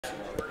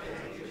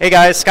Hey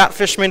guys, Scott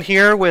Fishman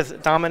here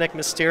with Dominik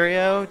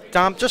Mysterio.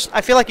 Dom,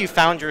 I feel like you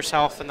found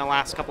yourself in the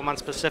last couple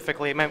months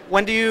specifically. I mean,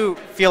 when do you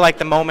feel like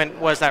the moment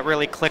was that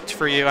really clicked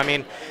for you? I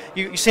mean,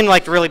 you seem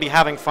like to really be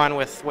having fun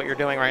with what you're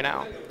doing right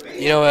now.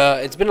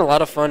 It's been a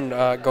lot of fun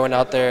going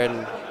out there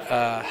and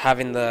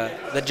having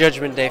the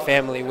Judgment Day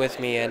family with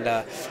me, and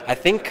I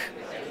think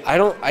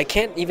I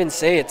can't even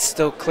say it's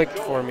still clicked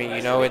for me.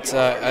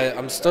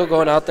 I'm still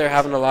going out there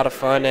having a lot of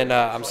fun, and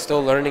I'm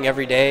still learning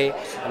every day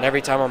and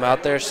every time I'm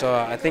out there. So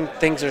I think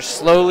things are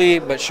slowly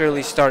but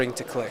surely starting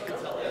to click.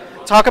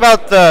 Talk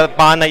about the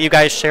bond that you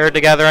guys shared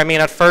together. I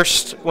mean, at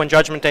first, when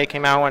Judgment Day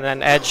came out and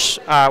then Edge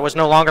was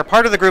no longer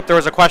part of the group, there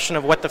was a question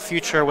of what the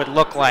future would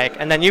look like.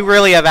 And then you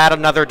really have added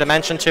another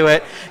dimension to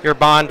it, your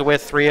bond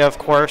with Rhea, of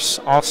course,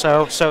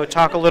 also. So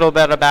talk a little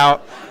bit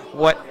about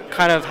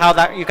how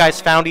that you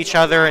guys found each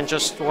other and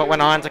just what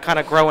went on to kind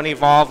of grow and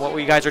evolve what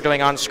you guys are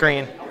doing on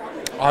screen.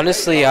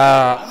 Honestly,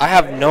 I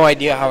have no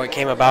idea how it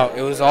came about.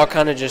 It was all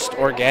kind of just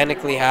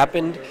organically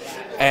happened,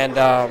 and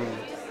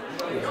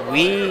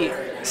we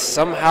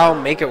somehow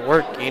make it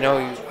work.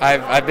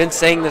 I've been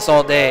saying this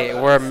all day.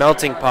 We're a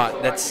melting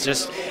pot. That's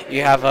just,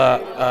 you have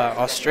a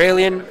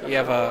Australian, you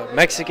have a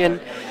Mexican,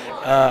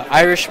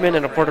 Irishman,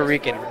 and a Puerto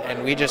Rican,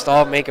 and we just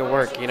all make it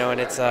work. And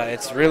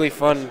it's really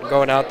fun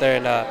going out there.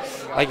 And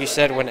like you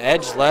said, when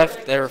Edge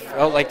left, there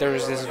felt like there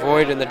was this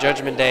void in the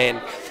Judgment Day,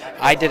 and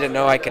I didn't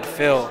know I could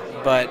fill.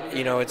 But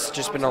it's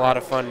just been a lot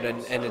of fun,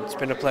 and it's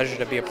been a pleasure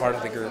to be a part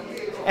of the group.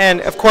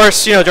 And of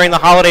course, during the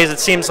holidays, it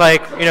seems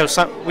like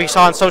we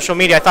saw on social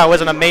media. I thought it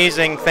was an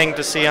amazing thing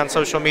to see on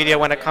social media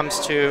when it comes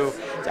to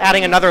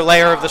adding another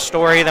layer of the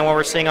story than what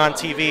we're seeing on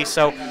TV.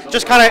 So,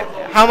 just kind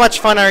of, how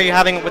much fun are you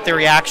having with the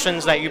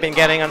reactions that you've been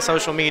getting on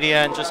social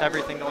media and just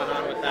everything going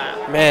on with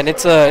that? Man,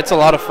 it's a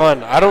lot of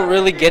fun. I don't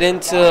really get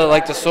into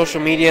like the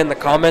social media and the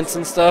comments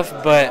and stuff,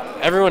 but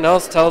everyone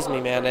else tells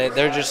me, man,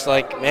 they're just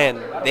like,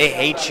 man, they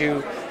hate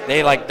you.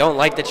 They don't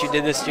like that you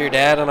did this to your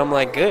dad, and I'm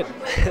like, good.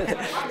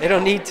 They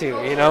don't need to,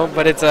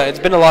 But it's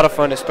been a lot of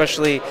fun,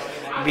 especially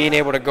being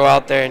able to go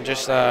out there and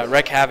just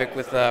wreak havoc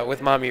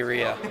with Mommy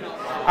Rhea.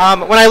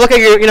 When I look at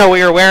what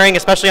you're wearing,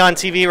 especially on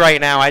TV right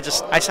now, I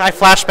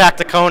flash back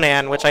to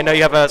Conan, which I know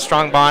you have a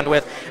strong bond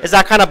with. Is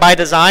that kind of by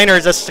design, or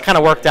is this kind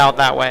of worked out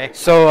that way?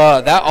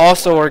 So that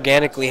also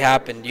organically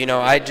happened.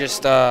 I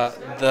just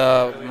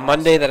the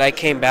Monday that I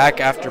came back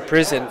after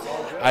prison,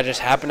 I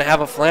just happened to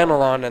have a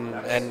flannel on,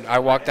 and I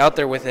walked out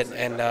there with it,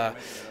 and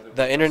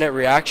the internet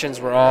reactions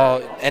were all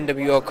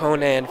NWO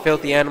Conan,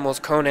 Filthy Animals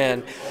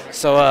Conan.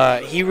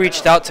 So he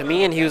reached out to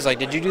me, and he was like,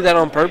 did you do that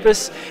on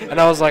purpose?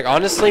 And I was like,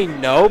 honestly,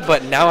 no,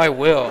 but now I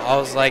will. I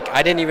was like,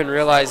 I didn't even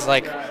realize,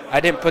 I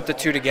didn't put the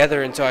two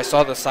together until I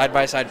saw the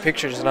side-by-side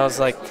pictures, and I was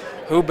like,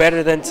 who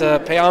better than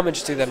to pay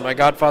homage to than my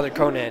godfather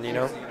Conan,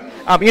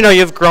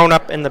 You've grown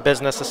up in the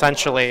business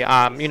essentially.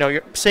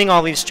 You're seeing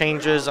all these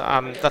changes.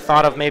 The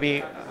thought of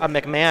maybe a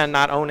McMahon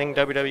not owning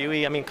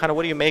WWE. I mean, kind of,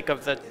 what do you make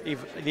of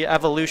the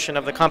evolution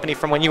of the company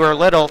from when you were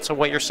little to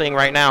what you're seeing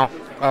right now?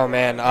 Oh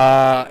man,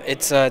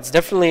 it's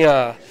definitely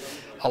a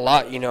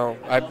lot.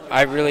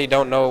 I really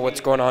don't know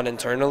what's going on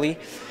internally,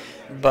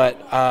 but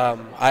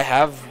I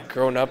have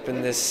grown up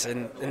in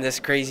this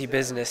crazy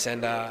business,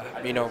 and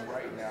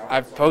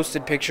I've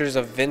posted pictures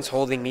of Vince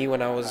holding me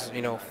when I was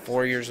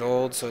 4 years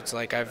old, so it's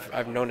like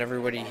I've known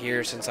everybody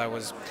here since I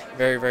was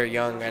very, very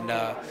young, and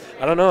I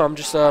don't know, I'm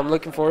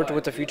looking forward to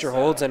what the future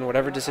holds, and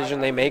whatever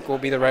decision they make will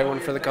be the right one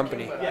for the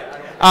company.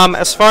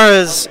 As far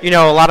as a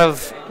lot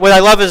of what I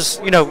love is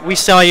we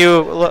saw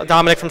you,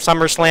 Dominik, from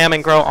SummerSlam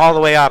and grow all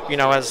the way up.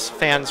 As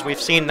fans, we've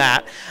seen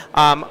that.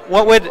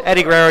 What would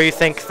Eddie Guerrero, you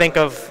think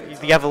of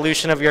the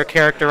evolution of your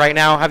character right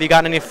now? Have you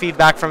gotten any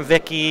feedback from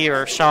Vicky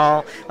or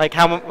Shaw?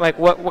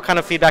 What kind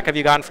of feedback have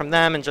you gotten from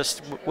them, and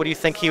just what do you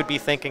think he would be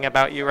thinking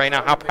about you right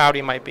now? How proud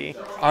he might be?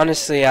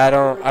 Honestly, I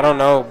don't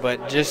know,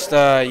 but just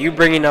you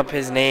bringing up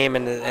his name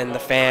and the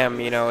fam,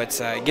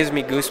 it gives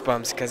me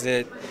goosebumps, because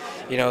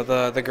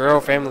the Guerrero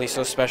family is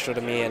so special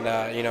to me, and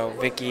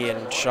Vicky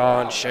and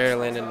Shaw and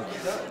Sherilyn and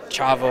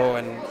Chavo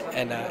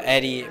and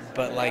Eddie,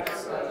 but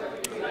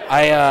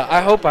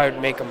I hope I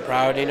would make him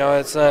proud.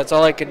 It's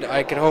all I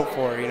could hope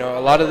for. A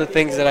lot of the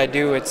things that I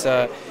do, it's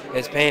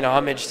paying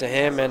homage to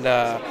him, and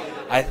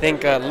I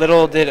think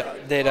little did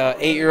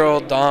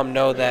 8-year-old Dom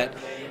know that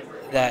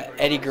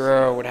Eddie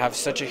Guerrero would have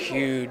such a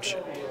huge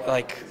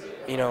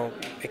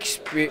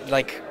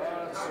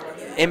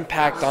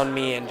impact on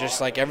me, and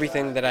just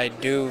everything that I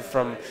do,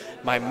 from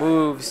my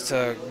moves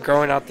to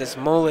growing out this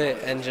mullet,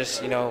 and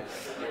just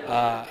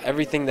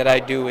everything that I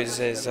do is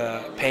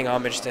paying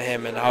homage to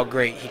him and how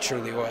great he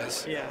truly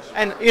was. Yeah,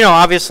 and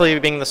obviously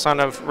being the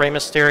son of Rey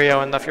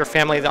Mysterio and your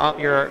family,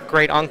 your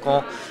great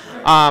uncle,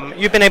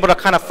 you've been able to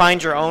kind of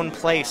find your own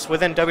place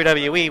within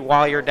WWE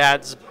while your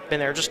dad's been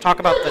there. Just talk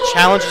about the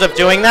challenges of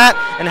doing that,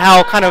 and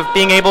how kind of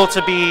being able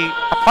to be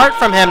apart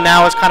from him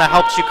now has kind of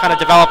helped you kind of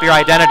develop your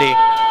identity.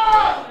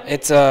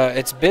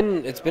 It's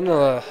been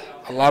a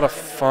lot of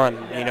fun,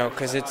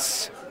 because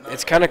it's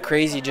kind of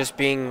crazy just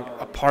being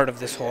a part of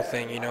this whole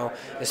thing,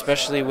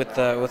 especially with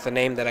the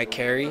name that I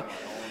carry.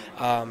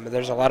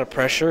 There's a lot of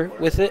pressure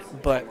with it,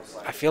 but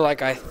I feel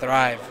like I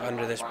thrive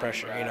under this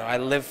pressure. I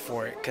live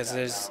for it because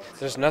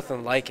there's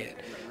nothing like it.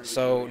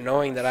 So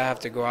knowing that I have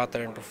to go out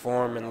there and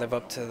perform and live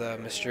up to the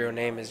Mysterio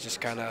name is just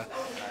kind of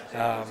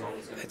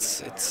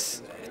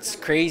it's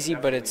crazy,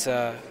 but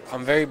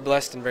I'm very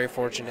blessed and very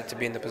fortunate to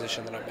be in the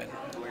position that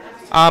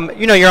I'm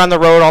in. You're on the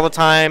road all the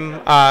time.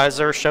 Is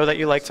there a show that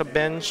you like to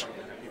binge?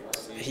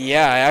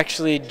 Yeah, I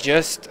actually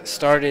just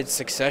started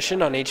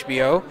Succession on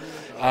HBO.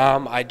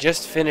 I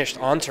just finished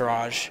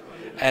Entourage,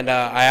 and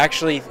I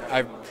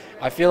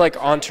feel like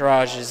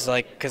Entourage is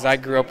like, because I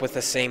grew up with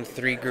the same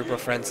three group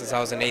of friends since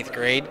I was in 8th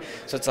grade,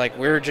 so it's like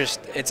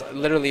it's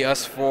literally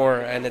us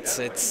four, and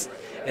it's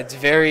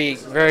very,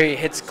 very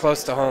hits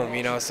close to home,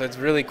 so it's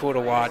really cool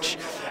to watch.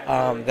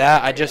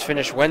 That I just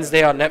finished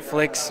Wednesday on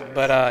Netflix,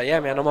 but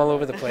yeah, man, I'm all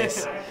over the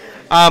place.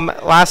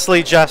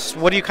 Lastly, just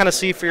what do you kind of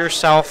see for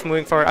yourself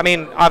moving forward? I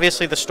mean,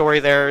 obviously the story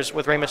there is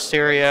with Rey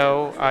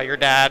Mysterio, your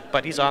dad,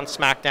 but he's on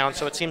SmackDown,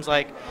 so it seems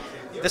like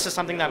this is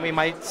something that we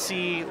might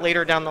see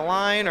later down the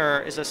line,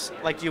 or is this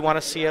like, do you want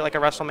to see it like a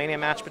WrestleMania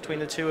match between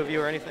the two of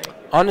you or anything?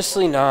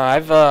 Honestly, no.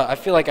 I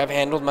feel like I've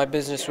handled my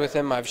business with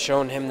him. I've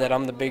shown him that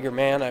I'm the bigger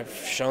man. I've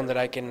shown that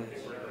I can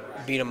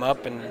beat him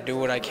up and do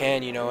what I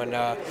can, and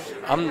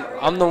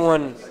I'm the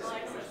one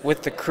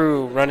with the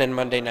crew running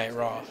Monday Night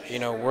Raw.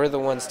 We're the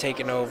ones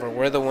taking over.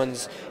 We're the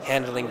ones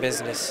handling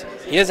business.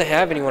 He doesn't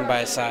have anyone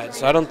by his side,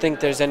 so I don't think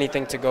there's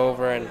anything to go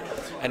over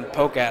and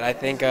poke at. I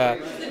think,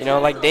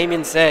 like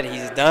Damien said,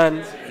 he's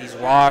done. He's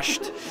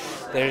washed.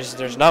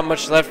 There's not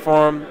much left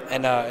for him,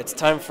 and it's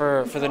time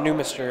for the new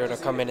Mysterio to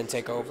come in and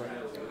take over.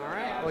 All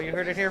right. Well, you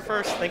heard it here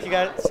first. Thank you,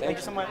 guys. Thank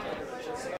you so much.